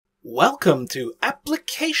Welcome to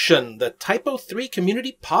Application, the TYPO3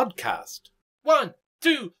 Community Podcast. 1,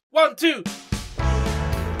 2, 1, 2.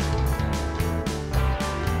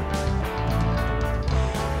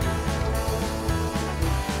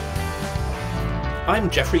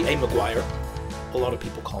 I'm Jeffrey A. McGuire. A lot of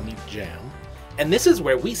people call me Jam. And this is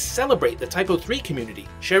where we celebrate the TYPO3 community,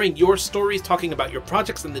 sharing your stories, talking about your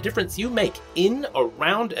projects and the difference you make in,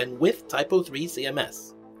 around, and with TYPO3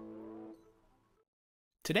 CMS.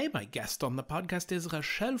 Today, my guest on the podcast is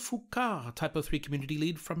Rachel Foucard, TYPO3 Community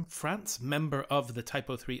Lead from France, member of the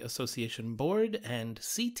TYPO3 Association Board, and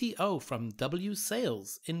CTO from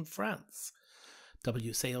W-Seils in France.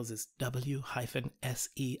 W-Seils is W-Seils.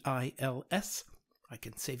 I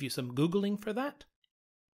can save you some Googling for that.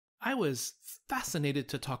 I was fascinated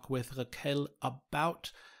to talk with Rachel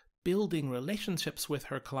about building relationships with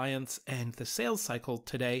her clients and the sales cycle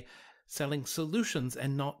today, selling solutions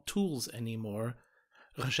and not tools anymore.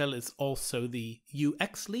 Rachel is also the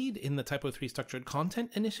UX lead in the TYPO3 Structured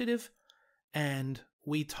Content Initiative, and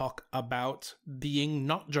we talk about being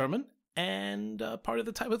not German and part of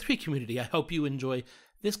the TYPO3 community. I hope you enjoy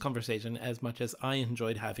this conversation as much as I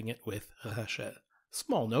enjoyed having it with Rachel.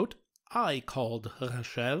 Small note, I called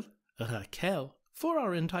Rachel for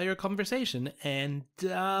our entire conversation and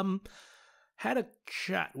had a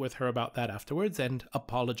chat with her about that afterwards and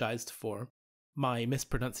apologized for my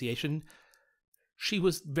mispronunciation. She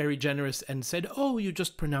was very generous and said, "Oh, you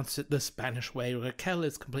just pronounced it the Spanish way. Rachel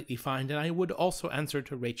is completely fine." And I would also answer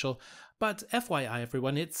to Rachel. But FYI,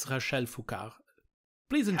 everyone, it's Rachel Foucard.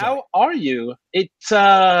 Please enjoy. How are you?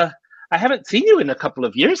 I haven't seen you in a couple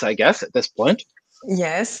of years, I guess, at this point.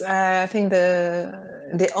 Yes, I think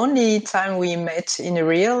the only time we met in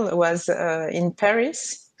real was in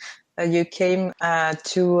Paris. You came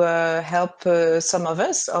to help some of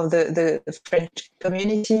us of the French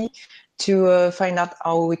community to find out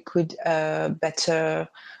how we could better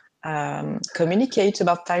communicate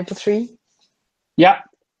about TYPO3. Yeah.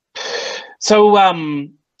 So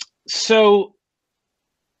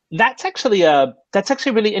that's actually a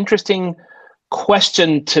really interesting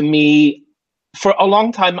question to me. For a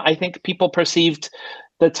long time, I think people perceived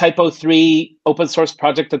the TYPO3 open source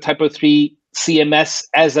project, the TYPO3 CMS,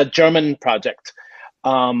 as a German project.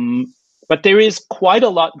 But there is quite a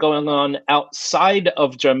lot going on outside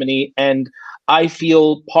of Germany, and I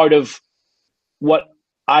feel part of what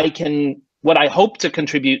I hope to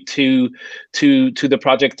contribute to the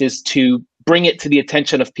project is to bring it to the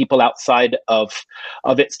attention of people outside of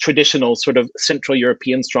its traditional sort of Central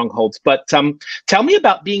European strongholds. But tell me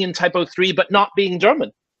about being in TYPO3 but not being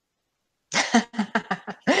German.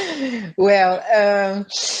 Well,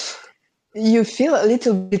 you feel a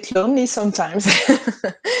little bit lonely sometimes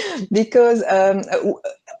because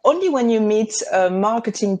only when you meet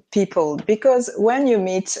marketing people, because when you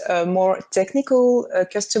meet more technical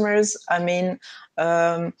customers, I mean,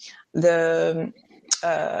 the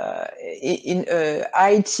in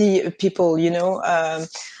IT people, you know,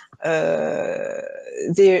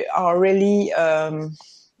 they are really,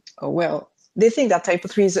 well, they think that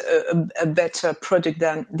TYPO3 is a better product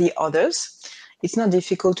than the others. It's not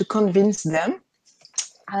difficult to convince them.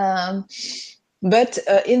 But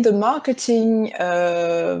in the marketing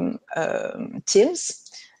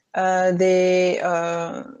teams, they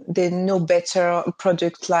know better a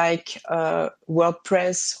product like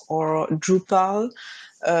WordPress or Drupal.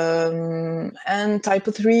 And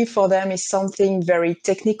TYPO3 for them is something very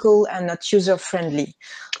technical and not user-friendly.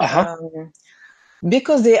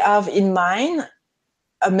 Because they have in mind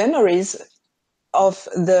memories of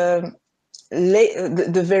the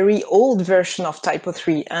very old version of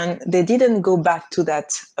TYPO3, and they didn't go back to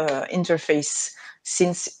that interface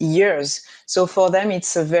since years. So for them,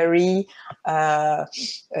 it's a very,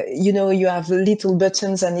 you know, you have little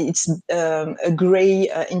buttons and it's a gray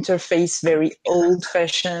interface, very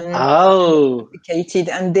old-fashioned, complicated,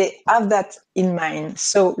 and they have that in mind.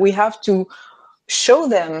 So we have to show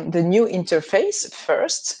them the new interface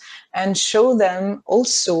first and show them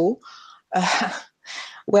also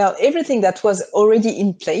well, everything that was already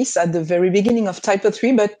in place at the very beginning of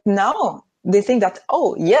TYPO3, but now they think that,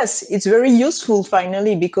 oh, yes, it's very useful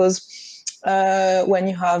finally, because when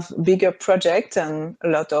you have bigger project and a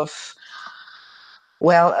lot of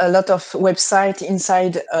website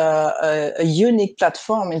inside a unique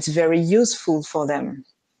platform, it's very useful for them.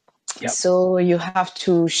 Yep. So you have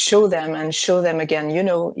to show them and show them again, you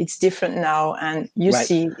know, it's different now, and you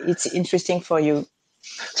see it's interesting for you.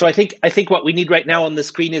 So I think what we need right now on the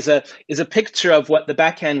screen is a picture of what the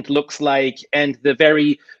backend looks like, and the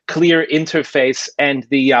very clear interface, and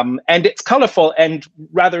the and it's colorful and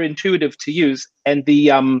rather intuitive to use. And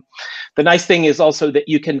the nice thing is also that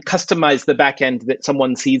you can customize the backend that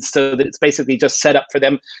someone sees, so that it's basically just set up for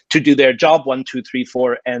them to do their job 1, 2, 3,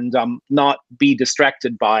 4, and not be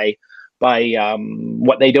distracted by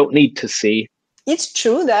what they don't need to see. It's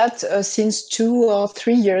true that since 2 or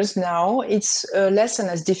 3 years now, it's less and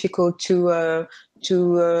less difficult to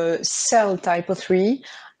sell TYPO3.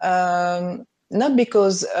 Not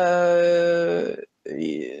because the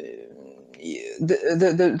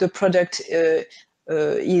product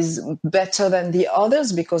is better than the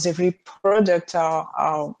others, because every product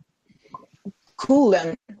are cool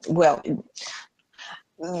and well.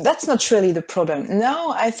 That's not really the problem.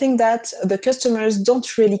 Now, I think that the customers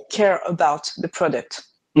don't really care about the product.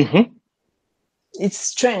 Mm-hmm. It's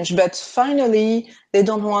strange, but finally, they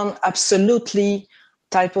don't want absolutely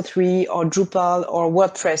TYPO3 or Drupal or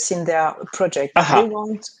WordPress in their project. Uh-huh.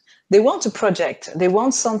 They want a project. They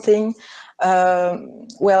want something.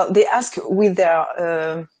 Well, they ask with their.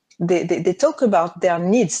 They talk about their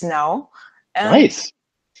needs now. And nice.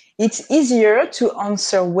 It's easier to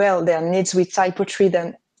answer well their needs with TYPO3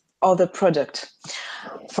 than other product.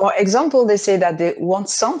 For example, they say that they want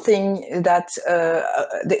something that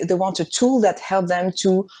they want a tool that helps them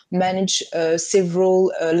to manage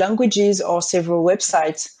several languages or several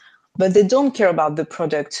websites, but they don't care about the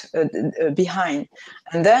product behind.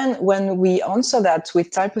 And then when we answer that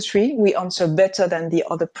with TYPO3, we answer better than the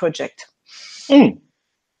other project.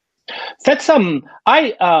 That's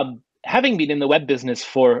having been in the web business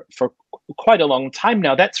for quite a long time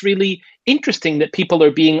now, that's really interesting that people are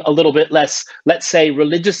being a little bit less, let's say,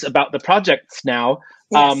 religious about the projects now.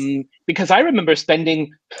 Yes. Because I remember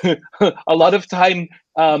spending a lot of time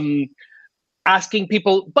asking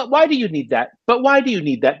people, but why do you need that? But why do you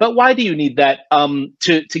need that? But why do you need that?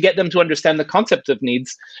 To get them to understand the concept of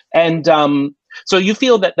needs. And so you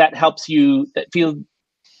feel that helps you,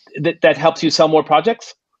 that helps you sell more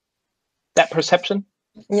projects? That perception?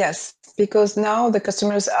 Yes, because now the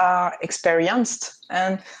customers are experienced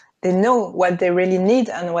and they know what they really need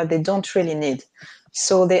and what they don't really need.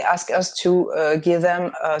 So they ask us to give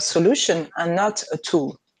them a solution and not a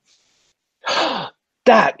tool.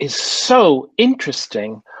 That is so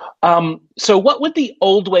interesting. So what would the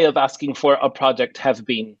old way of asking for a project have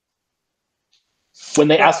been when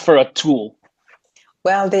they asked for a tool?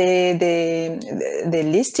 Well, they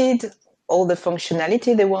listed all the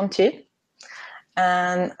functionality they wanted.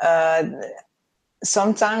 And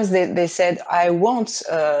sometimes they said, I want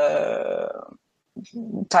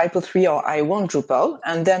TYPO3 or I want Drupal,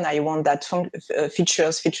 and then I want that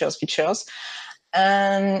features.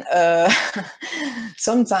 And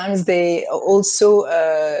sometimes they also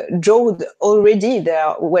draw already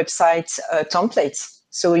their website templates.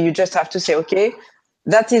 So you just have to say, okay,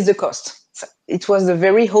 that is the cost. So it was a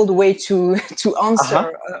very old way to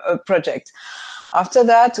answer a project. After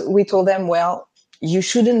that, we told them, well, you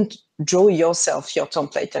shouldn't draw yourself your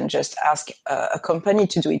template and just ask a company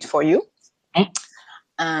to do it for you.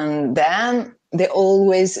 And then they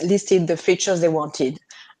always listed the features they wanted.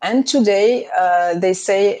 And today they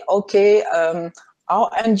say, okay,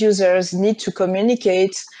 our end users need to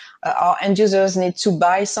communicate, our end users need to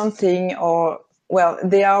buy something, or, well,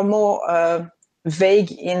 they are more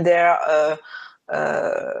vague in their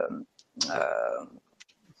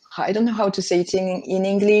I don't know how to say it in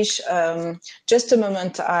English. Just a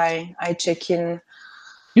moment, I check in.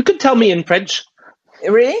 You can tell me in French.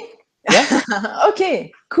 Really? Yeah.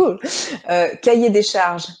 Okay, cool. Cahier des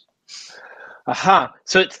charges. Aha.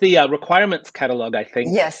 So it's the requirements catalog, I think.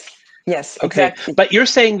 Yes. Yes, okay. Exactly. But you're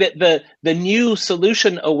saying that the new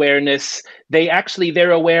solution awareness,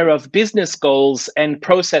 they're aware of business goals and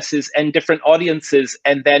processes and different audiences,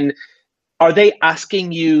 and then are they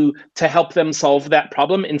asking you to help them solve that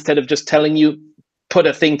problem instead of just telling you, put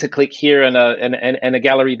a thing to click here and a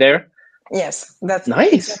gallery there? Yes, that's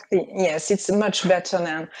nice. Exactly. Yes, it's much better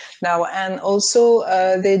now. And also,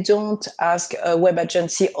 they don't ask a web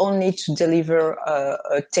agency only to deliver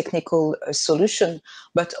a technical solution,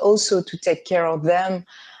 but also to take care of them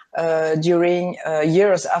during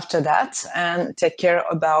years after that, and take care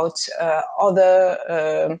about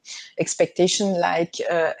other expectations like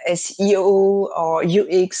SEO or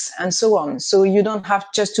UX and so on. So you don't have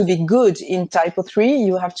just to be good in TYPO3,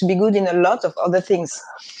 you have to be good in a lot of other things.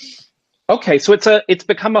 Okay, so it's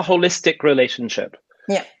become a holistic relationship.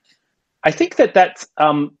 Yeah. I think that's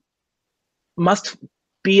must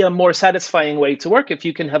be a more satisfying way to work if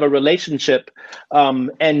you can have a relationship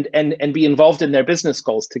and be involved in their business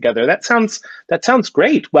goals together. That sounds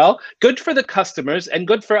great. Well, good for the customers and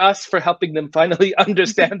good for us for helping them finally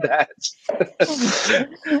understand that.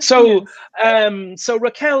 So, Yes. so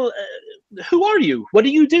Raquel, who are you? What do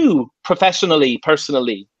you do professionally,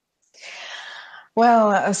 personally?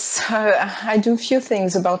 Well, so I do a few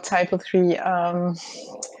things about TYPO3.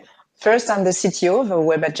 First, I'm the CTO of a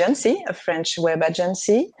web agency, a French web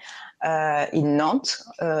agency in Nantes.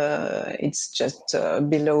 It's just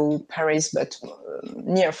below Paris, but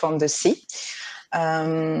near from the sea.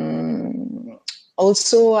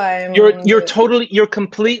 Also, you're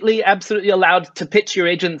completely, absolutely allowed to pitch your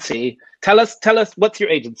agency. Tell us what's your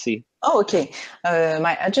agency? Oh, okay.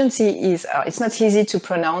 My agency is, it's not easy to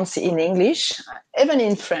pronounce in English, even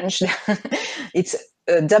in French. It's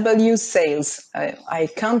W-Seils. I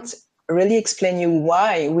can't really explain you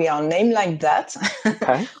why we are named like that.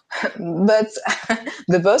 Okay. But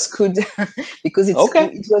the boss could, because it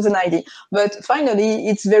was an idea. But finally,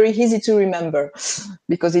 it's very easy to remember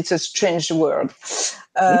because it's a strange word.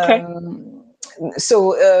 Okay.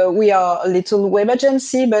 So we are a little web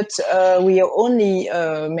agency, but we only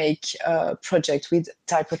make projects with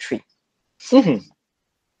TYPO3. Mm-hmm.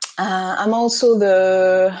 I'm also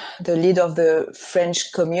the lead of the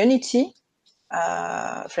French community,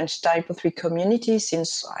 French TYPO3 community,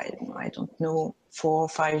 since I don't know 4 or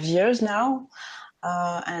 5 years now,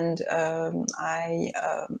 and I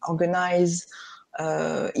organize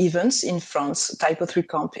events in France, TYPO3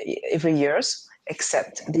 Camp every year.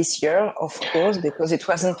 Except this year, of course, because it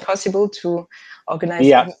wasn't possible to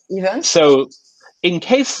organize events. So in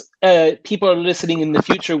case people are listening in the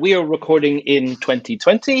future, we are recording in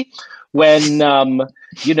 2020 when,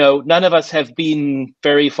 none of us have been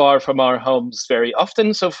very far from our homes very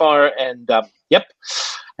often so far. And yep,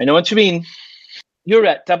 I know what you mean. You're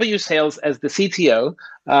at W-Seils as the CTO.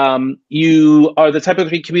 You are the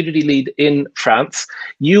TYPO3 Community Lead in France.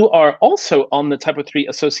 You are also on the TYPO3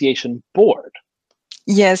 Association board.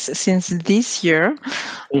 Yes, since this year,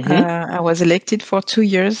 I was elected for 2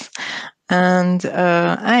 years. And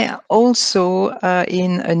I also,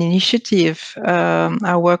 in an initiative,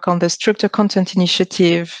 I work on the Structured Content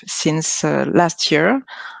Initiative since last year.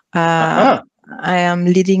 I am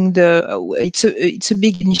leading it's a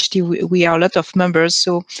big initiative. We are a lot of members,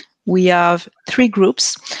 so we have 3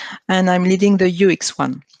 groups, and I'm leading the UX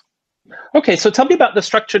one. Okay, so tell me about the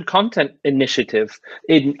Structured Content Initiative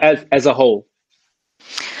as a whole.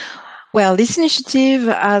 Well, this initiative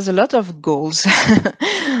has a lot of goals,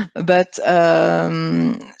 but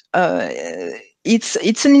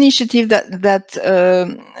it's an initiative that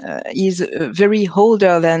is very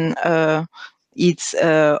older than its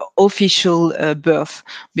official birth,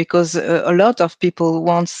 because a lot of people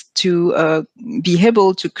want to be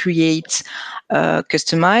able to create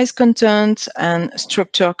customized content and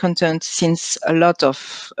structured content since a lot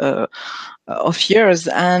of years,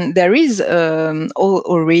 and there is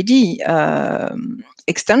already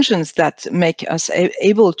extensions that make us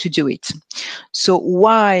able to do it. So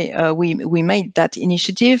why we made that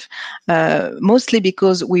initiative? Mostly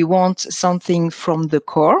because we want something from the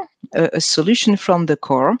core, a solution from the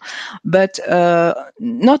core, but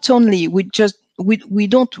not only we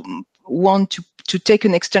don't want to take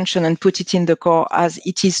an extension and put it in the core as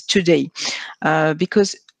it is today,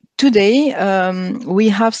 because today, we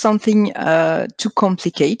have something too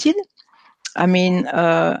complicated. I mean,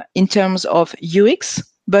 in terms of UX,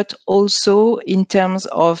 but also in terms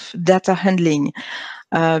of data handling,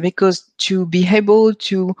 because to be able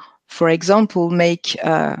to, for example, make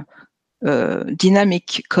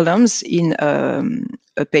dynamic columns in a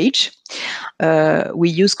page, we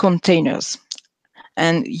use containers.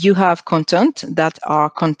 And you have content that are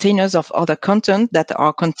containers of other content that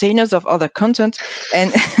are containers of other content.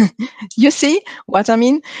 And you see what I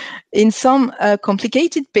mean? In some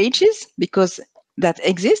complicated pages, because that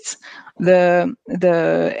exists, the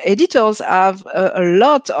editors have a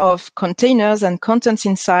lot of containers and contents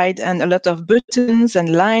inside, and a lot of buttons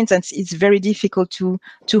and lines, and it's very difficult to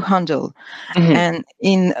handle. And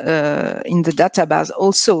in the database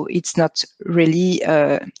also, it's not really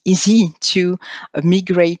easy to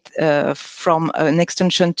migrate from an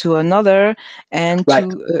extension to another, and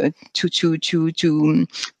to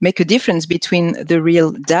make a difference between the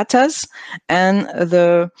real datas and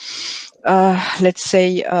the let's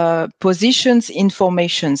say positions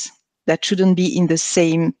informations that shouldn't be in the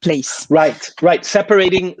same place. Right.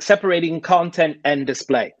 Separating content and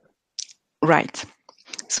display. Right.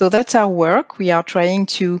 So that's our work. We are trying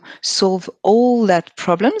to solve all that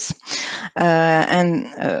problems.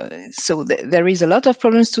 So there is a lot of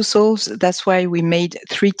problems to solve. That's why we made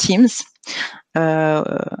 3 teams.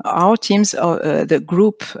 Our teams, the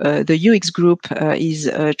group, the UX group is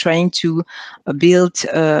trying to build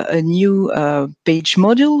a new page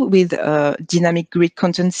module with a dynamic grid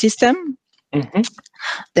content system. Mm-hmm.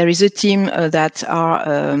 There is a team that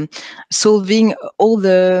are solving all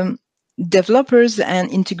the developers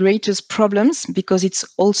and integrators problems, because it's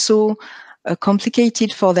also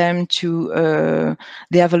complicated for them to,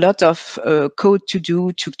 they have a lot of code to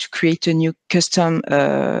do to create a new custom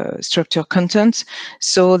structured content.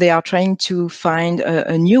 So they are trying to find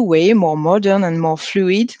a new way, more modern and more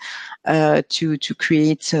fluid, to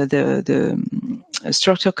create the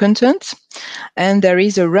structured content. And there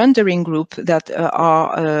is a rendering group that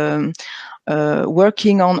are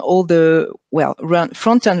working on all the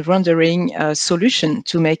front-end rendering solution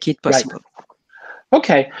to make it possible. Right.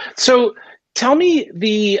 Okay, so tell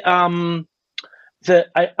me I'm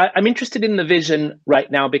interested in the vision right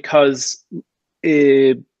now, because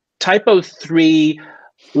TYPO3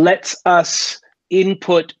 lets us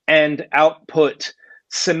input and output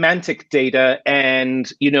semantic data,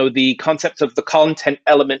 and the concept of the content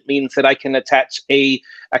element means that I can attach a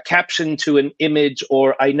caption to an image,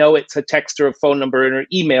 or I know it's a text or a phone number or an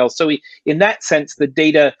email. So in that sense, the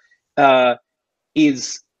data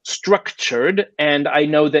is structured, and I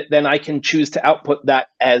know that then I can choose to output that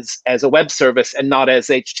as a web service and not as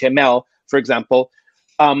HTML, for example.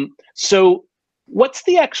 So what's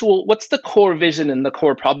the core vision and the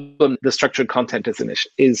core problem the structured content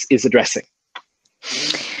is addressing?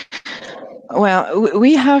 Well,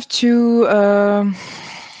 we have to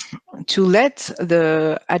let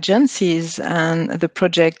the agencies and the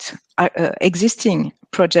project existing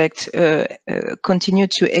project continue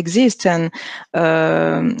to exist, and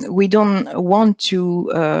we don't want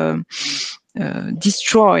to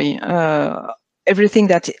destroy everything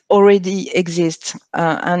that already exists,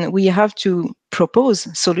 and we have to propose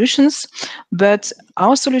solutions, but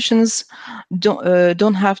our solutions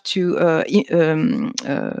don't have to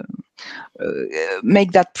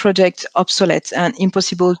make that project obsolete and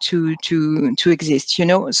impossible to exist.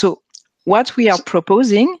 So what we are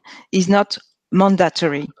proposing is not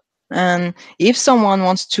mandatory, and if someone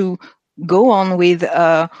wants to go on with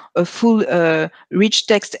a full rich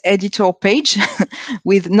text editor page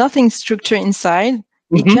with nothing structured inside,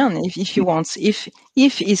 he can, if he wants, if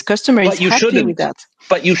his customer is happy with that.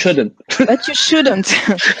 But you shouldn't. But you shouldn't.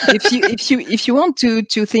 if you want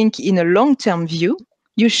to think in a long-term view,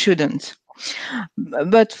 you shouldn't.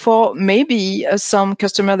 But for maybe some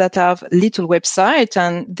customer that have little website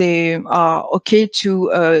and they are okay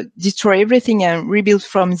to destroy everything and rebuild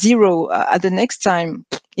from zero at the next time,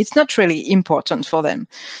 it's not really important for them.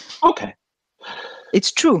 Okay.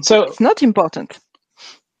 It's true. So it's not important.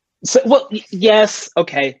 So, well, yes,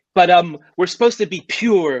 okay, but we're supposed to be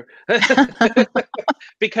pure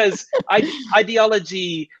because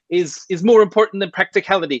ideology is more important than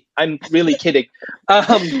practicality. I'm really kidding.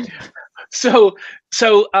 So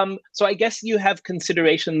I guess you have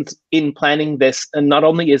considerations in planning this, and not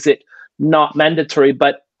only is it not mandatory,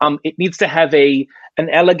 but it needs to have an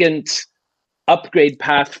elegant upgrade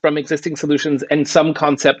path from existing solutions and some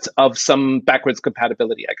concept of some backwards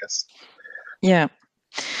compatibility, I guess. Yeah.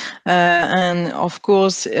 And of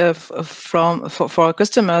course, for a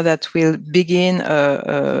customer that will begin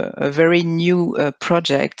a very new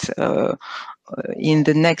project in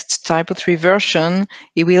the next TYPO3 version,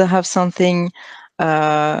 he will have something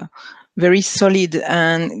very solid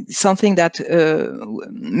and something that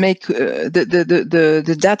make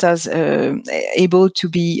the data able to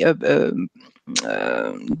be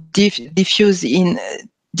diffused in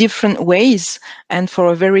different ways and for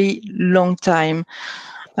a very long time.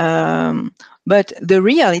 But the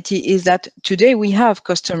reality is that today we have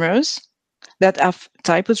customers that have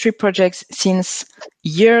TYPO3 projects since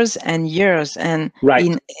years and years, and right.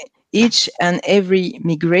 In each and every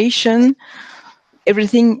migration,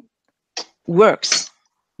 everything works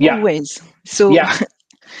always. So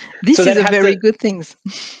this is a very good thing.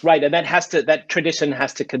 Right, and that tradition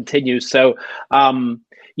has to continue. So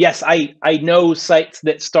yes, I know sites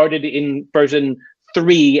that started in version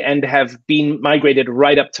 3 and have been migrated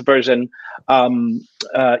right up to version,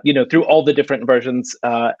 through all the different versions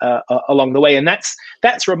along the way, and that's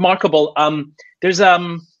remarkable. There's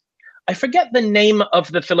I forget the name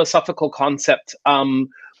of the philosophical concept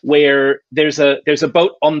where there's a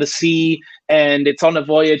boat on the sea and it's on a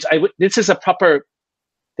voyage. This is a proper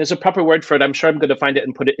there's a proper word for it. I'm sure I'm going to find it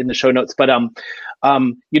and put it in the show notes. But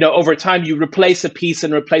you know, over time, you replace a piece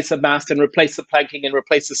and replace a mast and replace the planking and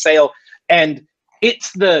replace the sail, and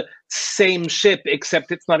it's the same ship,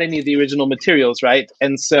 except it's not any of the original materials, right?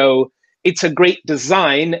 And so it's a great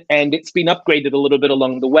design, and it's been upgraded a little bit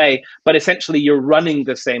along the way. But essentially, you're running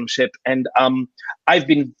the same ship, and I've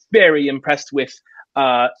been very impressed with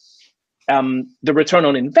the return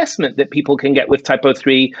on investment that people can get with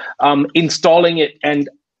TYPO3, installing it and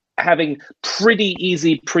having pretty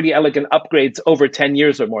easy, pretty elegant upgrades over 10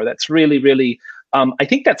 years or more. That's really, really, I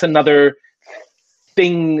think that's another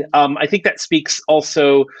thing. I think that speaks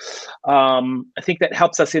also, I think that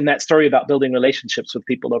helps us in that story about building relationships with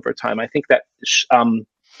people over time. I think that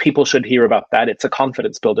people should hear about that. It's a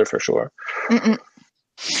confidence builder for sure.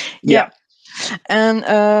 Yeah. And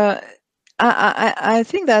I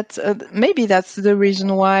think that maybe that's the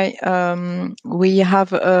reason why we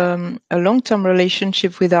have a long-term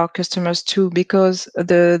relationship with our customers too, because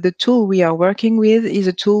the tool we are working with is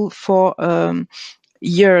a tool for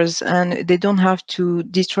years, and they don't have to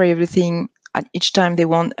destroy everything at each time they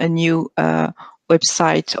want a new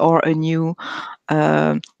website or a new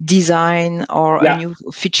design or a new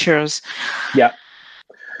features. Yeah.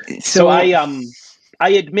 So I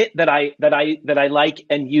admit that I like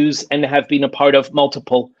and use and have been a part of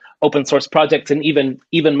multiple open source projects and even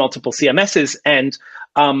multiple CMSs, and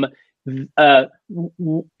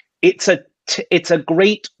it's a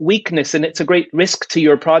great weakness and it's a great risk to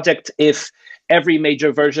your project if every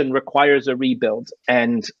major version requires a rebuild,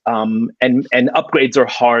 and upgrades are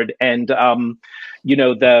hard, and you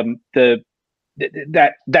know,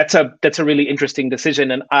 that's a really interesting decision.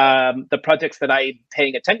 And the projects that I'm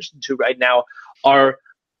paying attention to right now are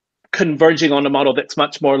converging on a model that's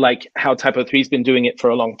much more like how TYPO3 has been doing it for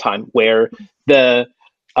a long time, where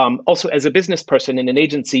also as a business person in an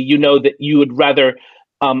agency, you know that you would rather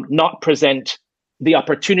not present the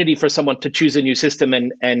opportunity for someone to choose a new system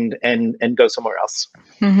and go somewhere else.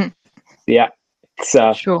 Mm-hmm. Yeah.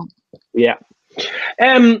 So, sure. Yeah.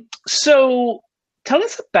 So tell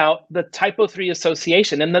us about the TYPO3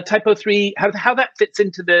 Association and the TYPO3, how that fits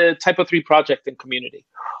into the TYPO3 project and community.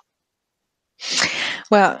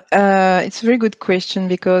 Well, it's a very good question,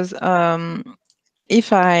 because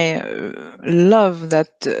if I love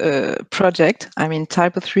that project, I mean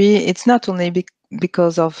TYPO3, it's not only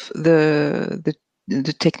because of the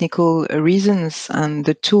technical reasons and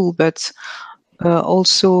the tool, but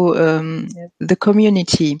also the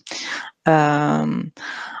community. When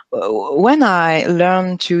I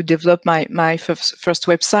learned to develop my first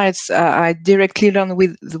websites, I directly learned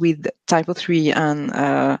with TYPO3, and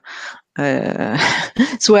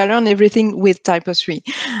so I learned everything with TYPO3,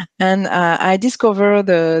 and I discovered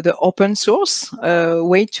the open source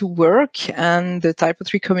way to work and the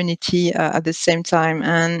TYPO3 community at the same time,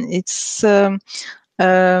 and it's I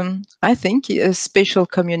think a special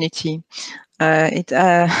community.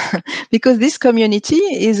 Because this community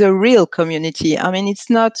is a real community. I mean, it's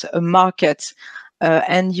not a market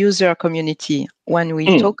end user community. When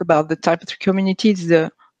we talk about the TYPO3 community, it's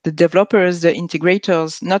the developers, the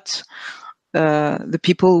integrators, not the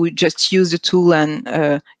people who just use the tool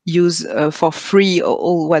and use for free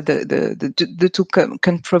all what the tool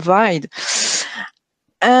can provide.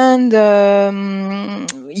 And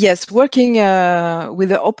yes, working with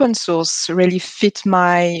the open source really fit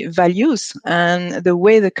my values, and the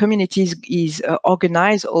way the community is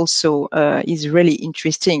organized also is really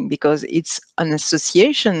interesting, because it's an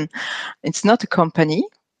association. It's not a company.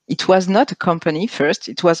 It was not a company first.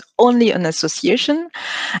 It was only an association,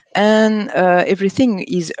 and everything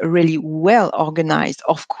is really well organized.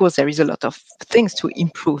 Of course, there is a lot of things to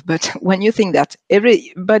improve, but when you think that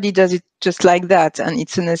everybody does it just like that, and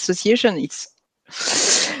it's an association, it's,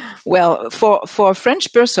 well, for a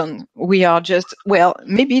French person, we are just, well,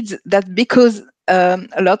 maybe it's that because a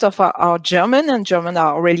lot of our German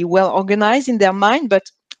are really well organized in their mind,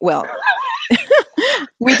 but, well,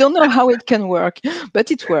 we don't know how it can work,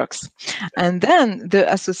 but it works. And then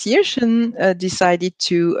the association decided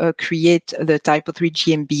to create the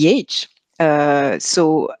TYPO3 GmbH.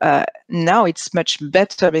 So now it's much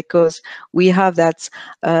better, because we have that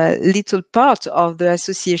little part of the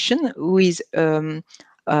association who is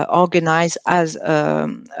organized as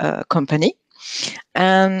a company,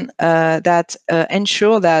 and that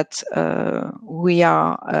ensure that we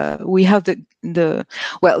have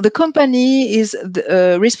the company is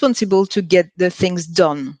responsible to get the things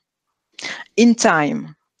done in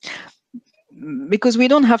time, because we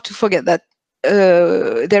don't have to forget that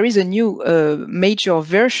there is a new major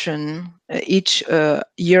version each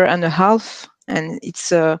year and a half, and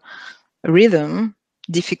it's a rhythm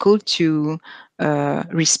difficult to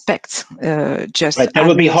respect just right. That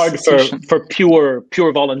would be hard for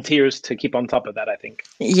pure volunteers to keep on top of that, I think.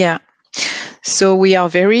 Yeah. So we are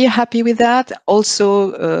very happy with that.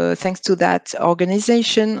 Also, thanks to that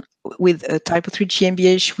organization with TYPO3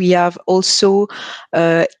 GmbH, we have also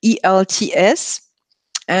ELTS.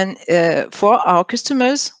 And for our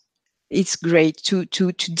customers, it's great to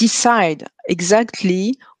decide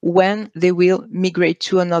exactly when they will migrate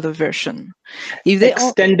to another version. If they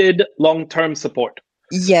extended long-term support.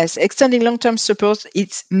 Yes, extending long-term support,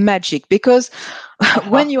 it's magic, because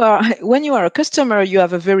when you are a customer, you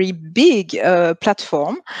have a very big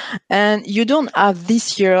platform, and you don't have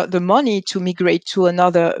this year the money to migrate to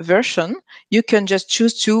another version. You can just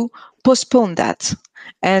choose to postpone that,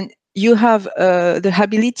 and you have the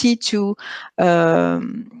ability to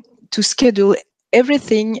schedule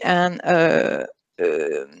everything and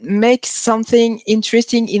make something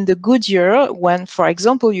interesting in the good year. When, for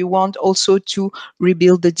example, you want also to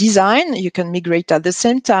rebuild the design, you can migrate at the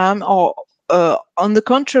same time, or on the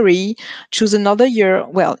contrary, choose another year.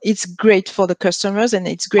 Well, it's great for the customers and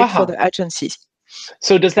it's great for the agencies.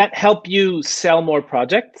 So does that help you sell more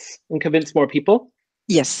projects and convince more people?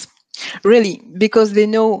 Yes, really, because they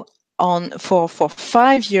know for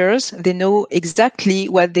 5 years, they know exactly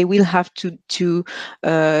what they will have to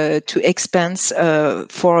expense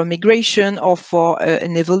for a migration or for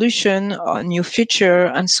an evolution, or a new feature,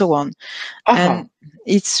 and so on. And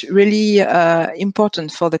it's really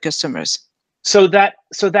important for the customers. So that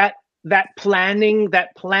planning,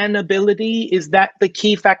 that planability, is that the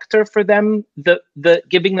key factor for them? The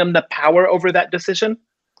giving them the power over that decision?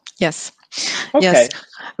 Yes. Okay.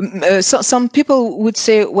 Yes. So some people would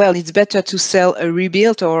say, well, it's better to sell a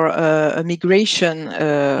rebuild or a migration,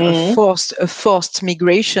 a forced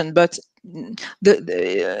migration. But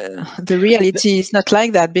the reality is not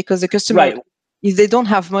like that, because the customer, if they don't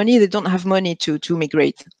have money, they don't have money to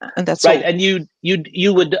migrate, and that's right. all. And you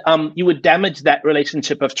would damage that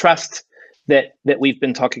relationship of trust that we've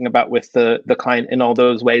been talking about with the client in all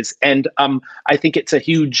those ways. And I think it's a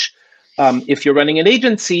huge. If you're running an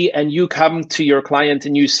agency and you come to your client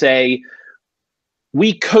and you say,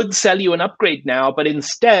 we could sell you an upgrade now, but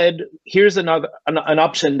instead, here's an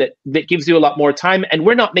option that gives you a lot more time, and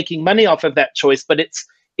we're not making money off of that choice, but it's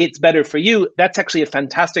better for you. That's actually a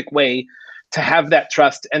fantastic way to have that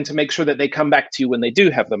trust and to make sure that they come back to you when they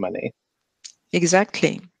do have the money.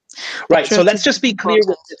 Exactly. Right. So let's just be clear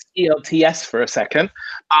with this ELTS for a second.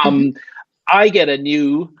 I get a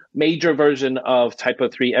new major version of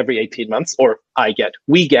TYPO3 every 18 months, or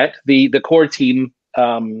we get, the core team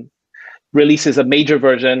releases a major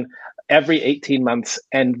version every 18 months.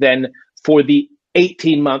 And then for the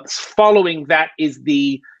 18 months following that is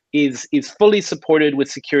fully supported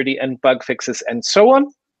with security and bug fixes and so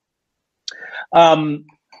on.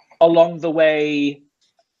 Along the way,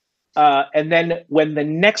 and then when the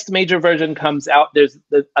next major version comes out, there's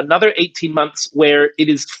another 18 months where it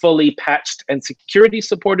is fully patched and security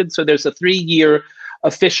supported. So there's a 3-year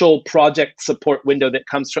official project support window that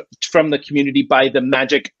comes from the community by the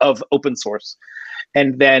magic of open source.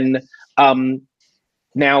 And then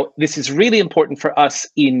now this is really important for us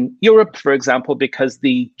in Europe, for example, because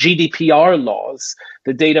the GDPR laws,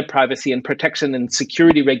 the data privacy and protection and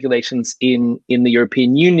security regulations in the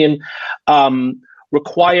European Union,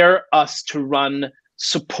 require us to run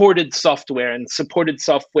supported software and the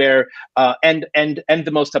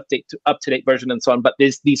most up-to-date version and so on. But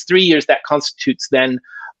there's these 3 years that constitutes then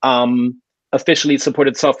officially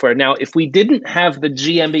supported software. Now, if we didn't have the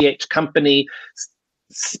GmbH company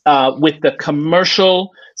with the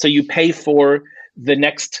commercial, so you pay for the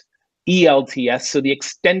next ELTS, so the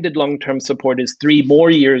extended long-term support is 3 more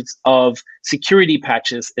years of security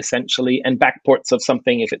patches, essentially, and backports of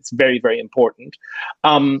something if it's very, very important.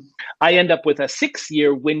 I end up with a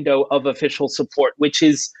 6-year window of official support, which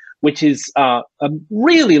is a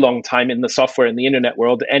really long time in the software and the internet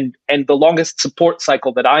world, and the longest support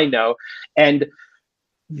cycle that I know. And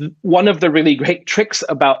one of the really great tricks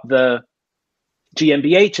about the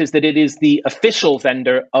GmbH is that it is the official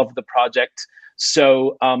vendor of the project.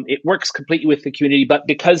 So it works completely with the community, but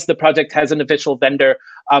because the project has an official vendor,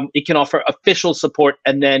 it can offer official support.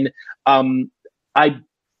 And then I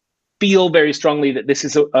feel very strongly that this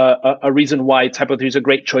is a reason why TYPO3 is a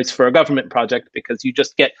great choice for a government project, because you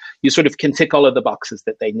sort of can tick all of the boxes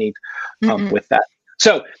that they need with that.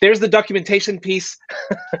 So there's the documentation piece.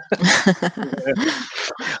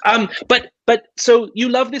 But so you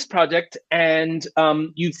love this project, and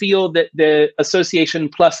you feel that the association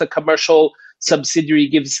plus a commercial subsidiary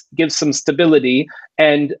gives some stability,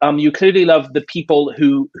 and you clearly love the people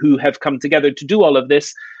who have come together to do all of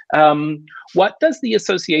this. What does the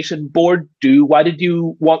association board do? Why did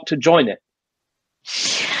you want to join it?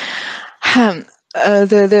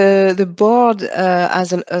 The board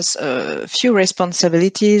has a few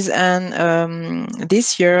responsibilities, and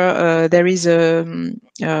this year there is a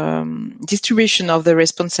distribution of the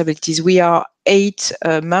responsibilities. We are 8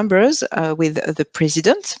 members with the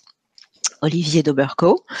president, Olivier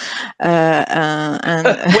Daubercault, and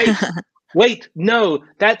Wait, no,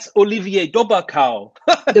 that's Olivier Daubercault.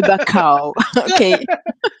 Daubercault. Okay.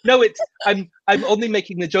 No, I'm only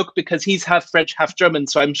making the joke because he's half French, half German,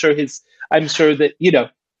 so I'm sure that, you know,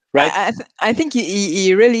 right? I think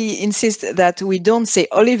he really insists that we don't say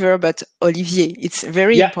Oliver, but Olivier. It's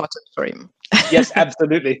very important for him. Yes,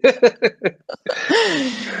 absolutely.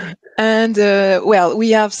 And well,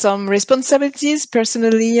 we have some responsibilities.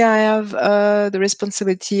 Personally, I have the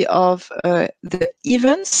responsibility of the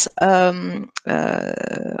events,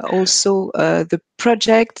 also the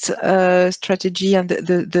project strategy and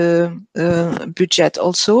the budget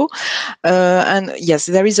also. And yes,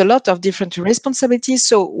 there is a lot of different responsibilities.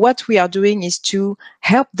 So what we are doing is to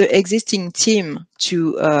help the existing team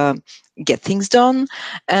to get things done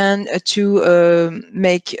and to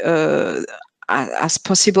make as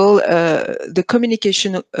possible the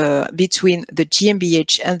communication between the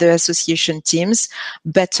GmbH and the association teams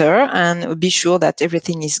better, and be sure that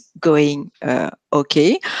everything is going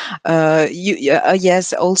okay.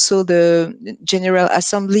 Yes, also the General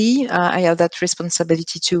Assembly, I have that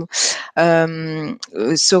responsibility too.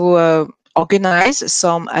 Organize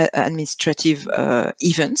some administrative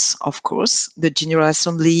events, of course, the General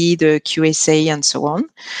Assembly, the QSA, and so on.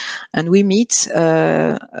 And we meet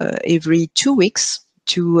every 2 weeks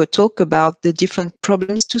to talk about the different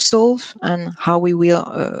problems to solve and how we will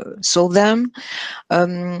solve them.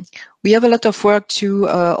 We have a lot of work to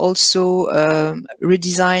also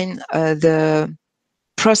redesign the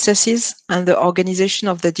processes and the organization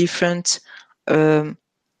of the different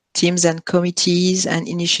teams and committees and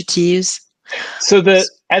initiatives. So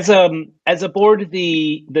as a board,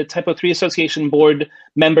 the TYPO3 Association board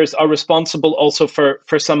members are responsible also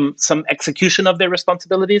for some execution of their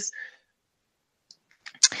responsibilities?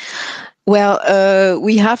 Well,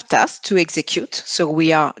 we have tasks to execute, so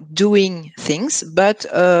we are doing things, but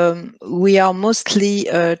we are mostly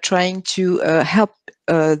trying to help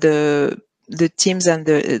the teams and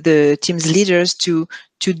the team's leaders to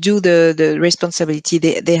do the responsibility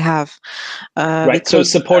they have. Right.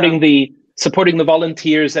 Because, so supporting the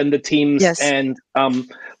volunteers and the teams. Yes. And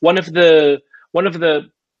one of the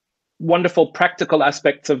wonderful practical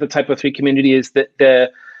aspects of the TYPO3 community is that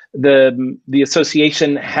the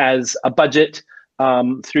association has a budget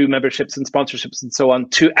through memberships and sponsorships and so on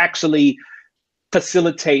to actually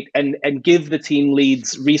facilitate and give the team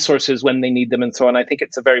leads resources when they need them and so on. I think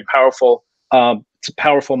it's a very powerful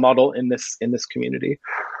model in this community.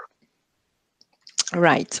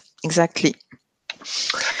 Right. Exactly.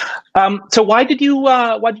 So why did you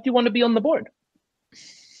want to be on the board?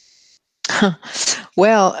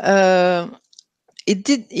 Well, it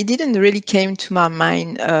didn't really came to my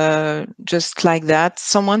mind just like that.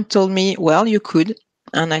 Someone told me, well, you could.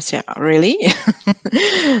 And I said, really?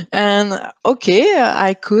 And okay,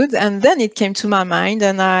 I could. And then it came to my mind,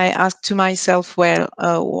 and I asked to myself, well,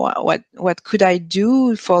 what could I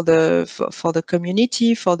do for the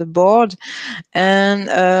community, for the board? And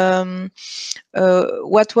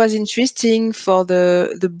what was interesting for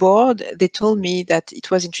the board, they told me that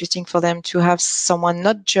it was interesting for them to have someone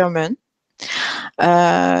not German.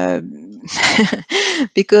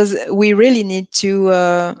 Because we really need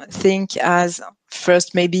to think as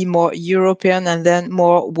first maybe more European and then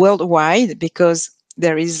more worldwide, because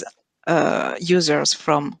there is users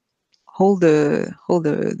from whole the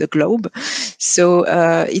globe. So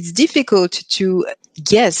it's difficult to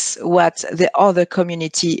guess what the other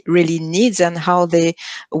community really needs and how they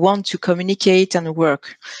want to communicate and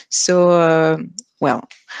work. So well,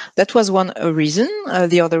 that was one reason.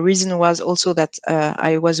 The other reason was also that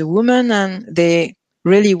I was a woman, and they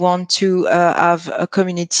really want to have a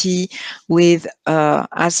community with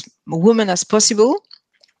as women as possible.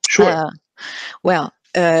 Sure. Well,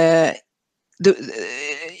 it's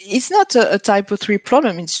not a TYPO3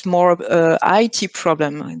 problem. It's more an IT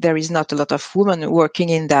problem. There is not a lot of women working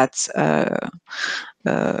in that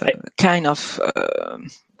kind of.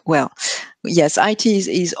 Well, yes, IT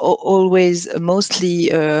is always mostly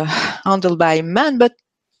handled by men, but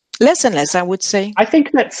less and less, I would say. I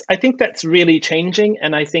think that's really changing,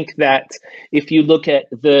 and I think that if you look at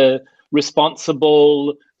the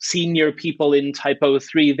responsible senior people in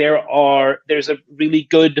TYPO3, there's a really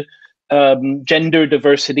good gender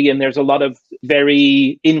diversity, and there's a lot of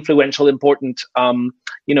very influential, important,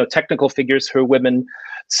 technical figures who are women.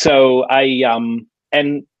 So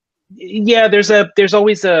and yeah, there's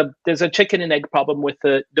always a chicken and egg problem with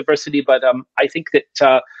the diversity, but I think that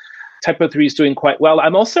TYPO3 is doing quite well.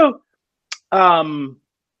 I'm also, I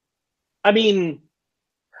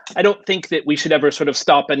don't think that we should ever sort of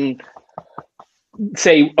stop and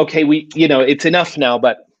say, okay, it's enough now,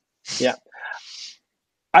 but yeah.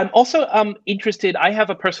 I'm also interested, I have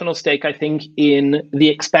a personal stake, I think, in the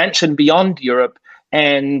expansion beyond Europe.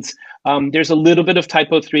 And there's a little bit of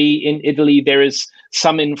TYPO3 in Italy. There is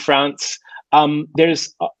some in France.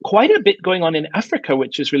 There's quite a bit going on in Africa,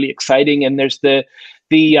 which is really exciting. And there's the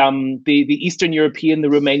Eastern European, the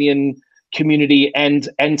Romanian community, and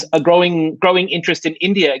a growing interest in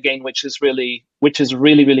India again, which is really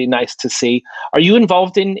nice to see. Are you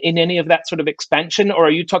involved in any of that sort of expansion, or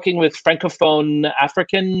are you talking with Francophone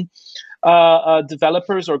African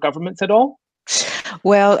developers or governments at all?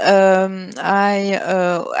 Well,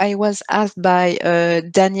 I was asked by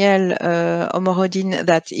Daniel Omorodin,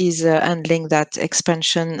 that is handling that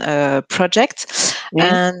expansion project.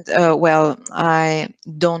 And well, I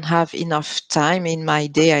don't have enough time in my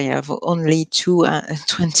day. I have only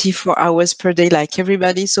 24 hours per day, like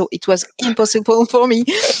everybody. So it was impossible for me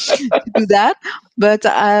to do that. But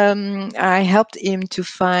I helped him to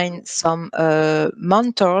find some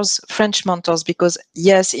mentors, French mentors, because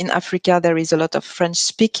yes, in Africa there is a lot of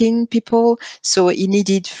French-speaking people, so he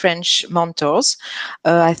needed French mentors.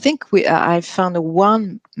 I think I found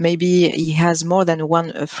one. Maybe he has more than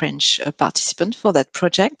one French participant for that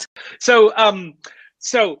project. So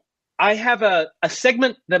I have a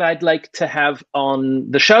segment that I'd like to have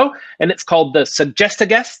on the show, and it's called the Suggest a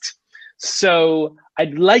Guest. So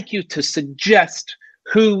I'd like you to suggest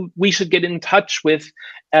who we should get in touch with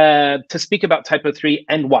to speak about TYPO3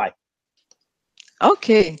 and why.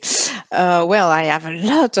 Okay. Well, I have a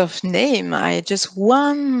lot of names. I just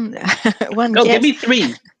one. No, guess. give me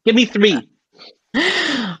three. Give me three.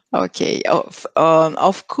 Okay.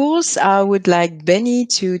 Of course, I would like Benny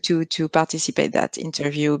to participate that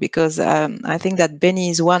interview, because I think that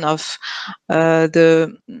Benny is one of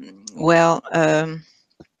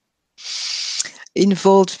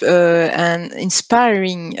involved and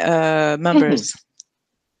inspiring members.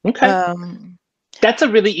 Okay. That's a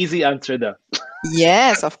really easy answer, though.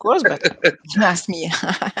 Yes, of course, but you asked me.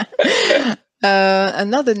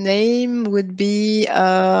 Another name would be,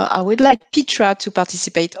 I would like Petra to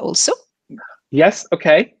participate also. Yes,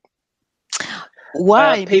 okay.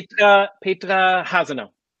 Why? Petra Hasenau.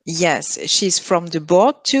 Yes, she's from the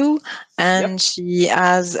board too, and she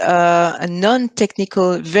has a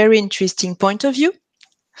non-technical, very interesting point of view.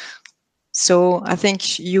 So I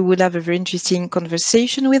think you would have a very interesting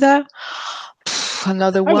conversation with her.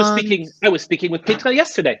 Another one. I was speaking with Petra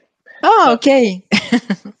yesterday. Oh, so. Okay.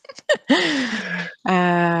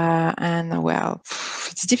 And well,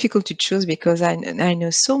 it's difficult to choose because I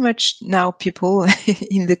know so much now people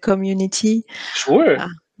in the community. Sure.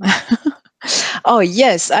 Oh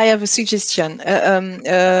yes, I have a suggestion.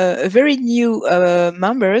 A very new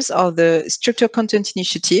members of the Structured Content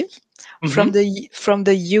Initiative from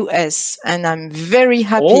the US, and I'm very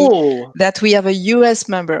happy that we have a US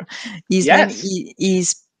member. His name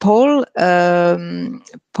is Paul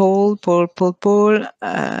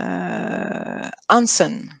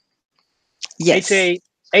Hanson. Yes.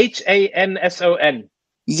 Hanson.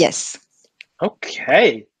 Yes.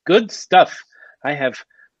 Okay, good stuff. I have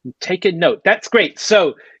taken note. That's great.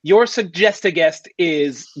 So your Suggest a Guest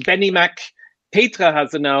is Benny Mac, Petra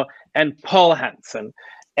Hasenau, and Paul Hanson.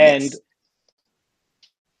 And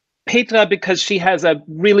Petra, because she has a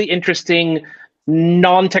really interesting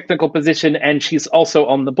non-technical position, and she's also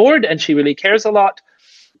on the board, and she really cares a lot.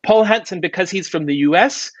 Paul Hanson, because he's from the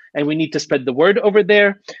US, and we need to spread the word over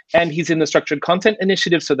there, and he's in the Structured Content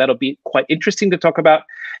Initiative, so that'll be quite interesting to talk about.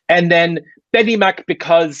 And then Benny Mac,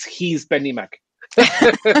 because he's Benny Mac.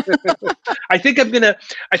 I think I'm gonna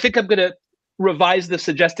revise the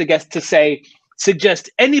Suggest a Guest to say, suggest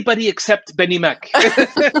anybody except Benny Mac.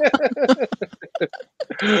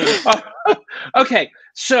 Okay,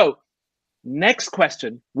 so next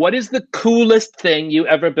question. What is the coolest thing you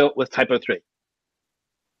ever built with TYPO3?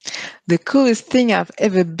 The coolest thing I've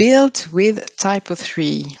ever built with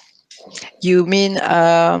TYPO3. You mean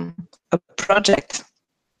a project?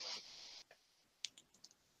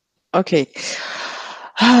 Okay.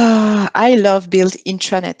 I love build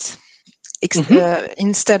intranet.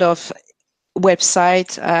 Instead of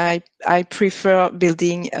website, I prefer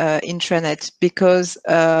building intranet because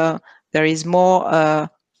there is more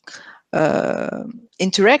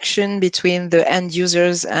interaction between the end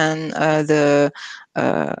users and the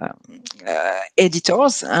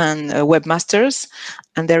editors and webmasters,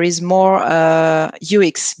 and there is more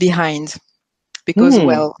UX behind, because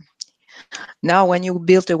well, now when you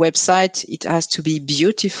build a website, it has to be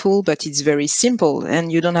beautiful, but it's very simple and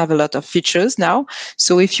you don't have a lot of features now.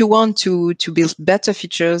 So if you want to build better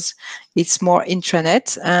features, it's more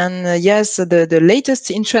intranet. And yes, the latest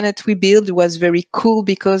intranet we built was very cool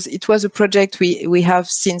because it was a project we have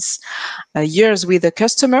since years with a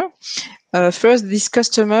customer. First, this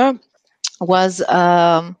customer was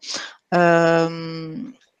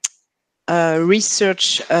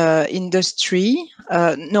research industry.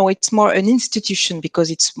 No, it's more an institution because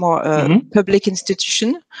it's more public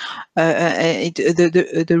institution.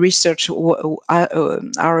 The research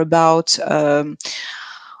are about,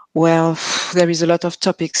 well, there is a lot of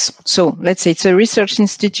topics. So let's say it's a research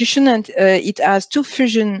institution, and it has two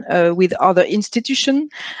fusion with other institution.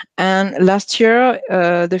 And last year,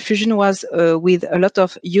 the fusion was with a lot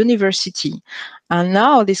of university. And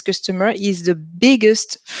now this customer is the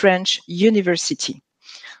biggest French university.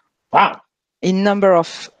 Wow. In number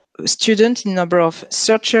of students, in number of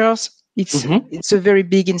searchers, it's a very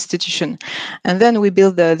big institution. And then we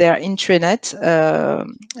built their intranet,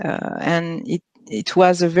 and it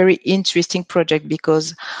was a very interesting project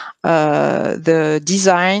because the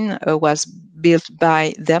design was built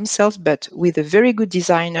by themselves, but with a very good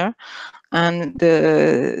designer. And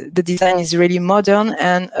the design is really modern,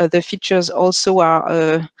 and the features also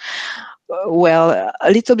are, well,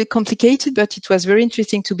 a little bit complicated, but it was very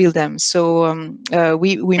interesting to build them. So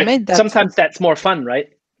we made that. Sometimes that's more fun, right?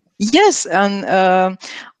 Yes, and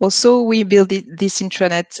also we built this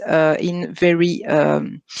intranet in very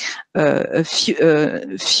a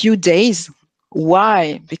few days.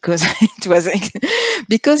 Why? Because it was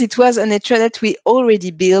an intranet we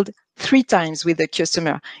already built 3 times with the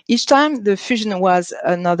customer. Each time the fusion was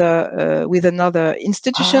with another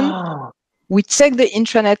institution. We take the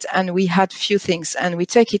intranet and we had few things, and we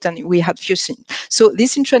take it and we had few things. So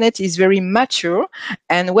this intranet is very mature.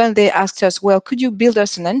 And when they asked us, well, could you build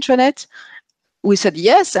us an intranet? We said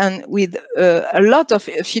yes, and with a lot of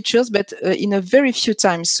features, but in a very few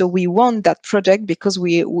times. So we won that project because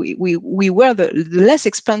we were the less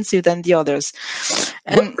expensive than the others.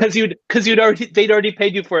 Because they'd already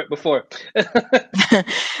paid you for it before.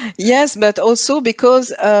 Yes, but also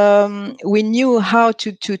because we knew how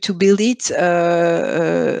to build it,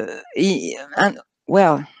 and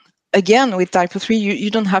well. Again, with TYPO3, you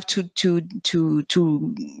don't have to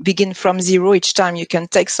begin from zero each time. You can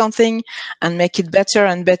take something and make it better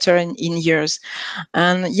and better in years.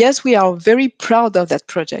 And yes, we are very proud of that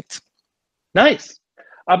project. Nice.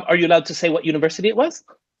 Are you allowed to say what university it was?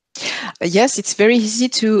 Yes, it's very easy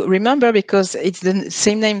to remember because it's the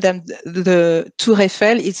same name than the Tour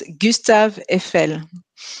Eiffel. It's Gustave Eiffel.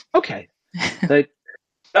 Okay. The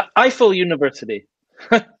Eiffel University.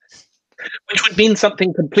 Which would mean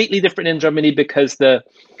something completely different in Germany because the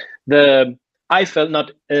Eifel,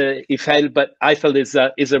 not Eiffel, but Eifel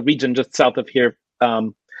is a region just south of here,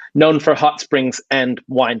 known for hot springs and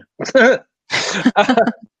wine.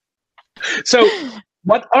 So,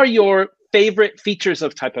 what are your favorite features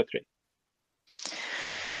of TYPO3?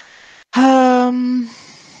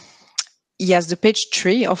 Yes, the page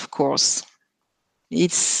 3, of course.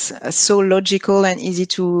 It's so logical and easy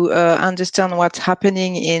to understand what's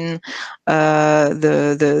happening in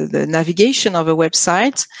the navigation of a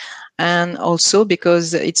website, and also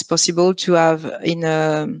because it's possible to have in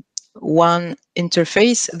one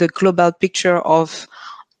interface the global picture of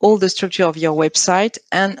all the structure of your website.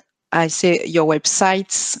 And I say your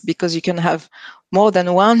websites because you can have more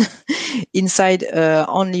than one inside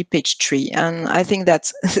only page 3. And I think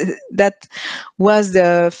that was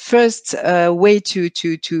the first way to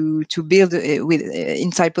build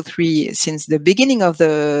in TYPO3 since the beginning of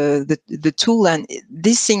the tool. And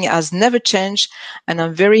this thing has never changed. And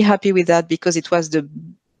I'm very happy with that because it was the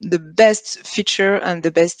best feature and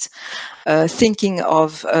the best thinking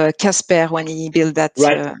of Casper when he built that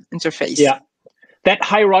interface. Yeah, that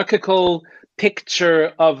hierarchical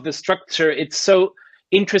picture of the structure, it's so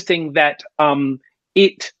interesting that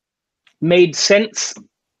it made sense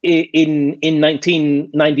in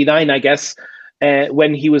 1999, I guess,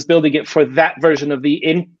 when he was building it for that version of the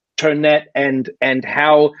internet, and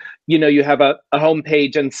how, you know, you have a home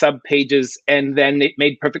page and sub pages, and then it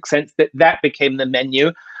made perfect sense that became the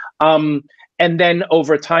menu. And then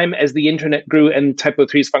over time, as the internet grew and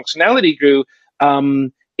TYPO3's functionality grew,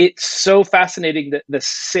 it's so fascinating that the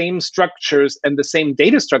same structures and the same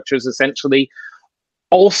data structures essentially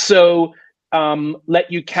also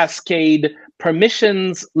let you cascade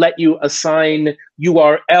permissions, let you assign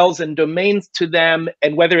URLs and domains to them,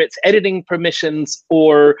 and whether it's editing permissions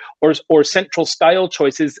or central style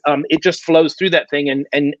choices, it just flows through that thing, and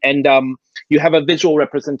you have a visual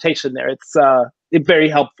representation there. It's very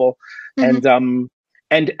helpful, and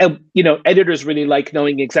editors really like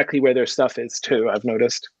knowing exactly where their stuff is too, I've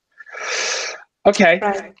noticed. Okay.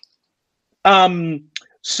 Right.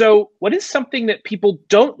 So what is something that people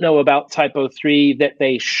don't know about TYPO3 that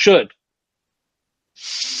they should?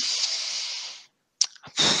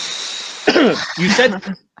 You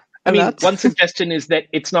said, I mean, one suggestion is that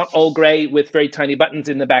it's not all gray with very tiny buttons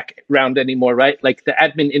in the background anymore, right? Like the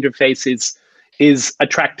admin interface is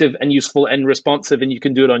attractive and useful and responsive, and you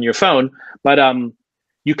can do it on your phone. But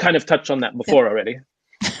you kind of touched on that before already.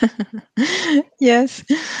 Yes,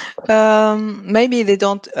 maybe they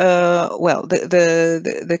don't. Well,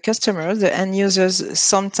 the customers, the end users,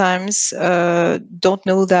 sometimes don't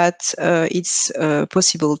know that it's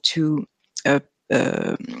possible to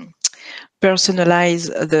personalize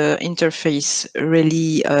the interface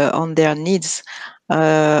really on their needs.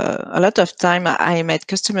 A lot of time, I met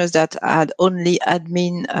customers that had only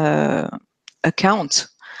admin account.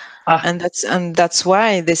 And that's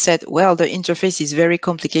why they said, well, the interface is very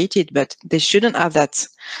complicated, but they shouldn't have that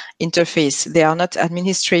interface. They are not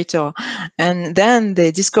administrator. And then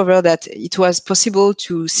they discovered that it was possible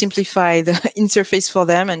to simplify the interface for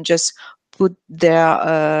them and just put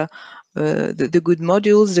their the good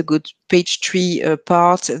modules, the good page tree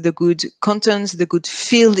part, the good contents, the good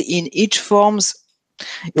field in each forms.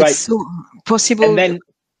 Right. It's so possible. And then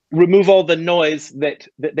remove all the noise that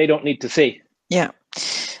they don't need to see. Yeah.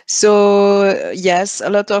 So yes, a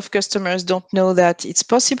lot of customers don't know that it's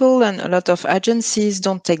possible, and a lot of agencies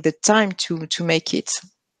don't take the time to make it.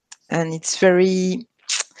 And it's very,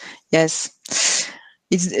 yes,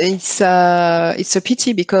 it's a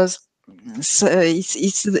pity, because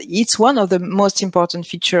it's one of the most important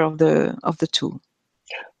feature of the tool.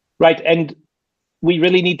 Right, and we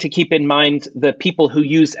really need to keep in mind the people who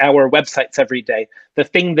use our websites every day. The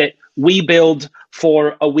thing that we build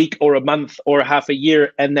for a week or a month or half a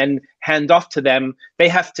year and then hand off to them, they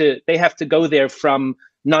have to go there from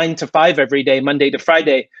 9 to 5 every day, Monday to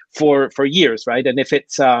Friday, for years, right? And if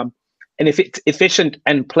it's efficient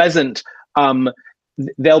and pleasant,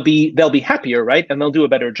 they'll be happier, right? And they'll do a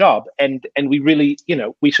better job. And we really,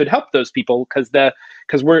 we should help those people because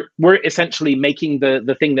we're essentially making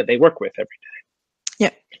the thing that they work with every day.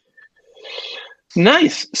 Yeah.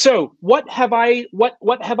 Nice. So what have I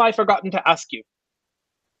forgotten to ask you?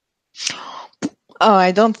 Oh,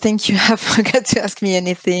 I don't think you have forgot to ask me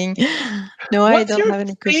anything. No, I don't have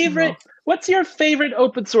any questions. What's your favorite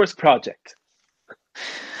open source project?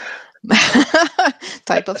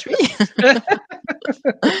 TYPO3.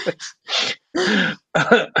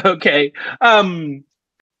 Okay.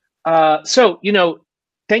 So,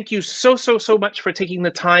 thank you so much for taking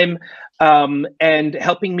the time and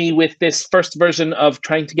helping me with this first version of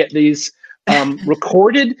trying to get these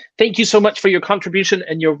recorded. Thank you so much for your contribution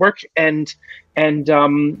and your work, and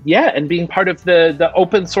being part of the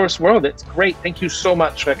open source world. It's great. Thank you so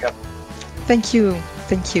much, Rachel. Thank you.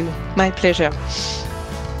 My pleasure.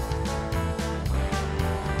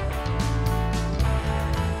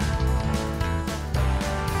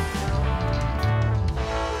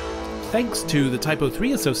 Thanks to the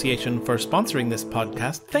TYPO3 Association for sponsoring this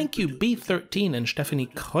podcast. Thank you B13 and Stephanie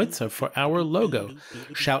Kreutzer for our logo.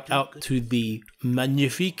 Shout out to the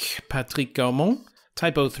magnifique Patrick Gaumont,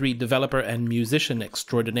 TYPO3 developer and musician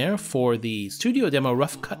extraordinaire, for the studio demo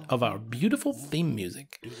rough cut of our beautiful theme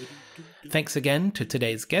music. Thanks again to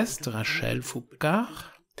today's guest, Rachel Foucard.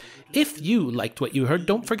 If you liked what you heard,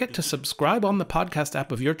 don't forget to subscribe on the podcast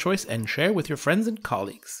app of your choice and share with your friends and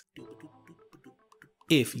colleagues.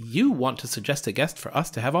 If you want to suggest a guest for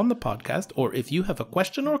us to have on the podcast, or if you have a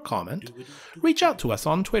question or comment, reach out to us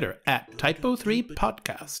on Twitter at TYPO3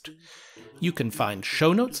 Podcast. You can find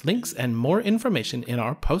show notes, links, and more information in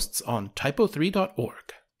our posts on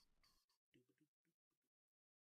typo3.org.